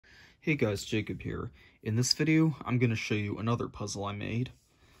Hey guys, Jacob here. In this video, I'm going to show you another puzzle I made.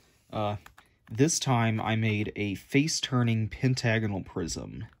 This time I made a face-turning pentagonal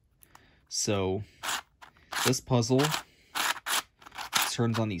prism. So, this puzzle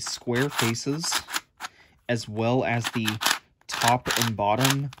turns on these square faces, as well as the top and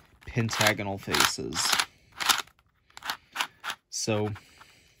bottom pentagonal faces. So,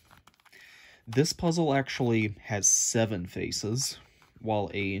 this puzzle actually has 7 faces, while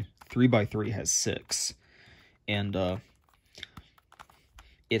a 3x3 has 6, and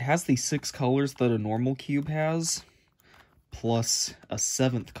it has the 6 colors that a normal cube has, plus a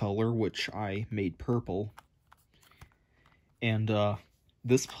 7th color, which I made purple. And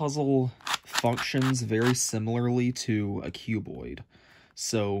this puzzle functions very similarly to a cuboid.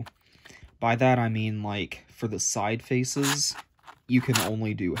 So by that I mean, like, for the side faces, you can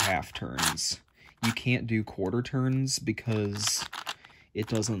only do half turns. You can't do quarter turns because it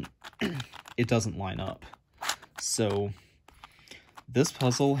doesn't line up. So this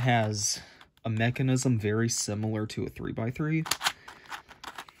puzzle has a mechanism very similar to a 3x3.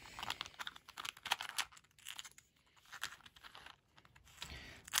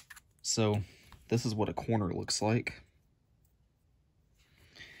 So this is what a corner looks like.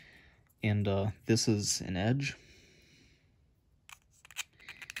 And this is an edge.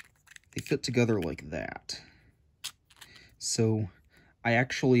 They fit together like that. So I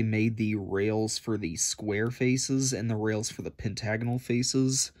actually made the rails for the square faces and the rails for the pentagonal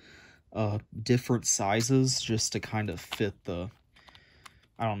faces different sizes, just to kind of fit the,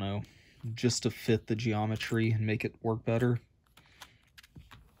 I don't know, just to fit the geometry and make it work better.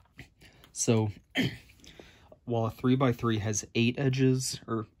 So while a 3x3 has 8 edges,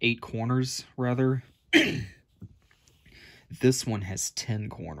 or 8 corners rather, this one has 10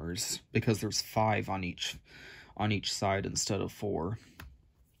 corners because there's 5 on each side instead of 4.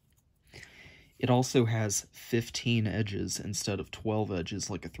 It also has 15 edges instead of 12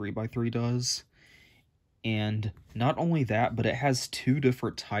 edges like a 3x3 does. And not only that, but it has 2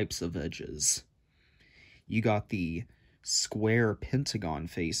 different types of edges. You got the square pentagon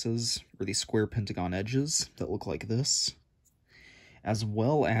faces, or the square pentagon edges that look like this, as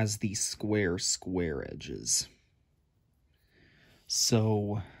well as the square edges.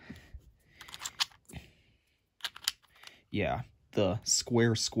 So yeah, the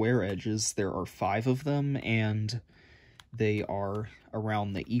square edges, there are 5 of them, and they are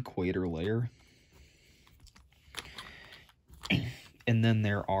around the equator layer. And then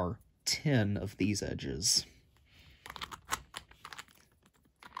there are 10 of these edges.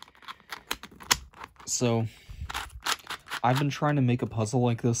 So I've been trying to make a puzzle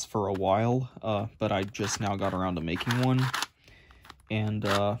like this for a while, but I just now got around to making one. And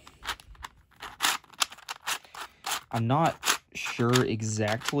I'm not sure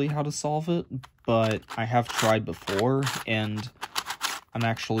exactly how to solve it, but I have tried before, and I'm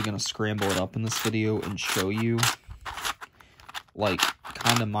actually going to scramble it up in this video and show you, like,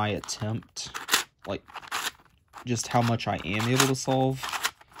 kind of my attempt, like, just how much I am able to solve.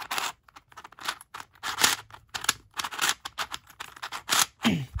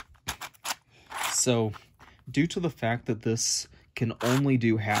 So, due to the fact that this can only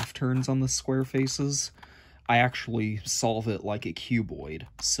do half turns on the square faces, I actually solve it like a cuboid.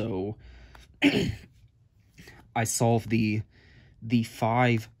 So I solve the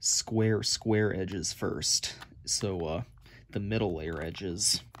 5 square edges first. So the middle layer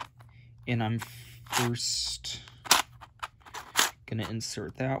edges. And I'm first gonna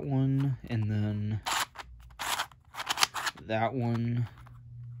insert that one, and then that one,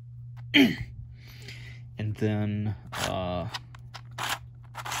 and then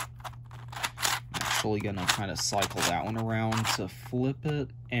actually gonna kind of cycle that one around to flip it,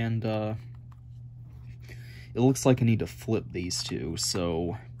 and it looks like I need to flip these two.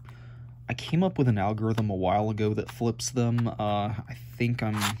 So I came up with an algorithm a while ago that flips them. I think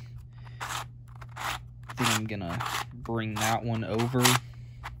I'm gonna bring that one over,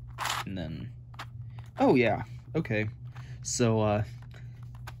 and then, oh yeah, okay, so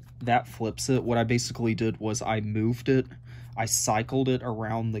that flips it. What I basically did was I moved it, I cycled it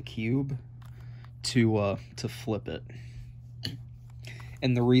around the cube to flip it.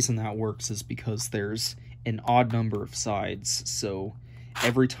 And the reason that works is because there's an odd number of sides, so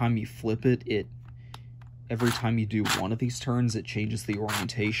every time you flip it, every time you do one of these turns, it changes the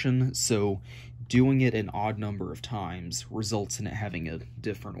orientation. So doing it an odd number of times results in it having a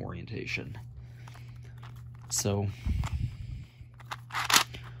different orientation. So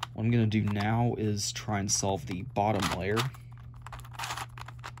what I'm going to do now is try and solve the bottom layer.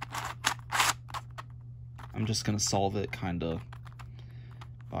 I'm just going to solve it kind of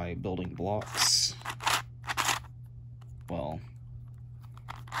by building blocks. Well,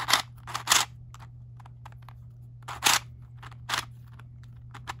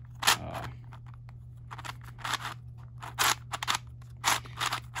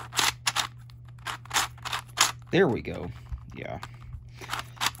 there we go. Yeah.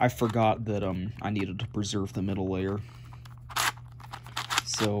 I forgot that I needed to preserve the middle layer.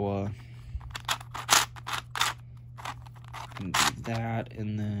 So I can do that,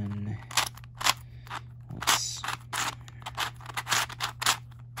 and then let's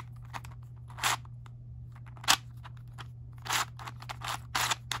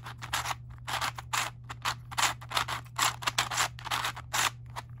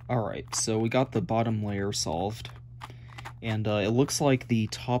Alright, so we got the bottom layer solved, and it looks like the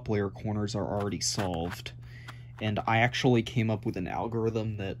top layer corners are already solved, and I actually came up with an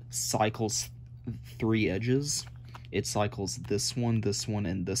algorithm that cycles 3 edges. It cycles this one,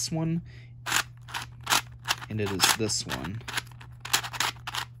 and this one, and it is this one.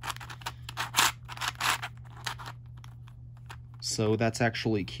 So that's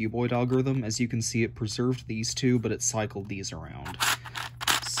actually a cuboid algorithm. As you can see, it preserved these two, but it cycled these around.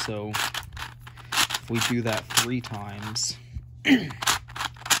 So if we do that 3 times, it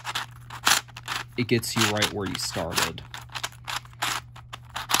gets you right where you started.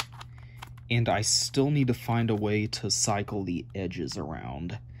 And I still need to find a way to cycle the edges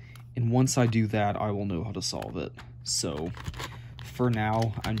around. And once I do that, I will know how to solve it. So for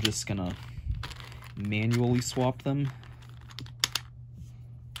now, I'm just gonna manually swap them.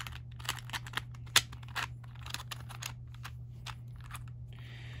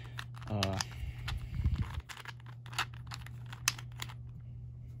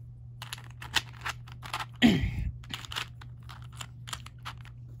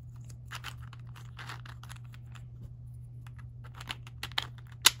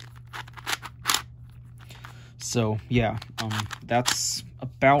 So yeah, that's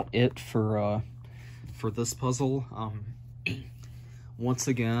about it for this puzzle. Once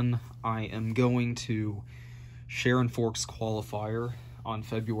again, I am going to Sharon Forks Qualifier on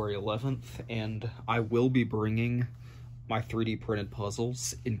February 11th, and I will be bringing my 3D printed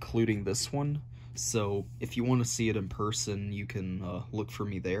puzzles, including this one. So if you want to see it in person, you can look for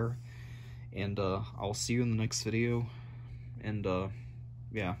me there. And I'll see you in the next video. And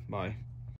yeah, bye.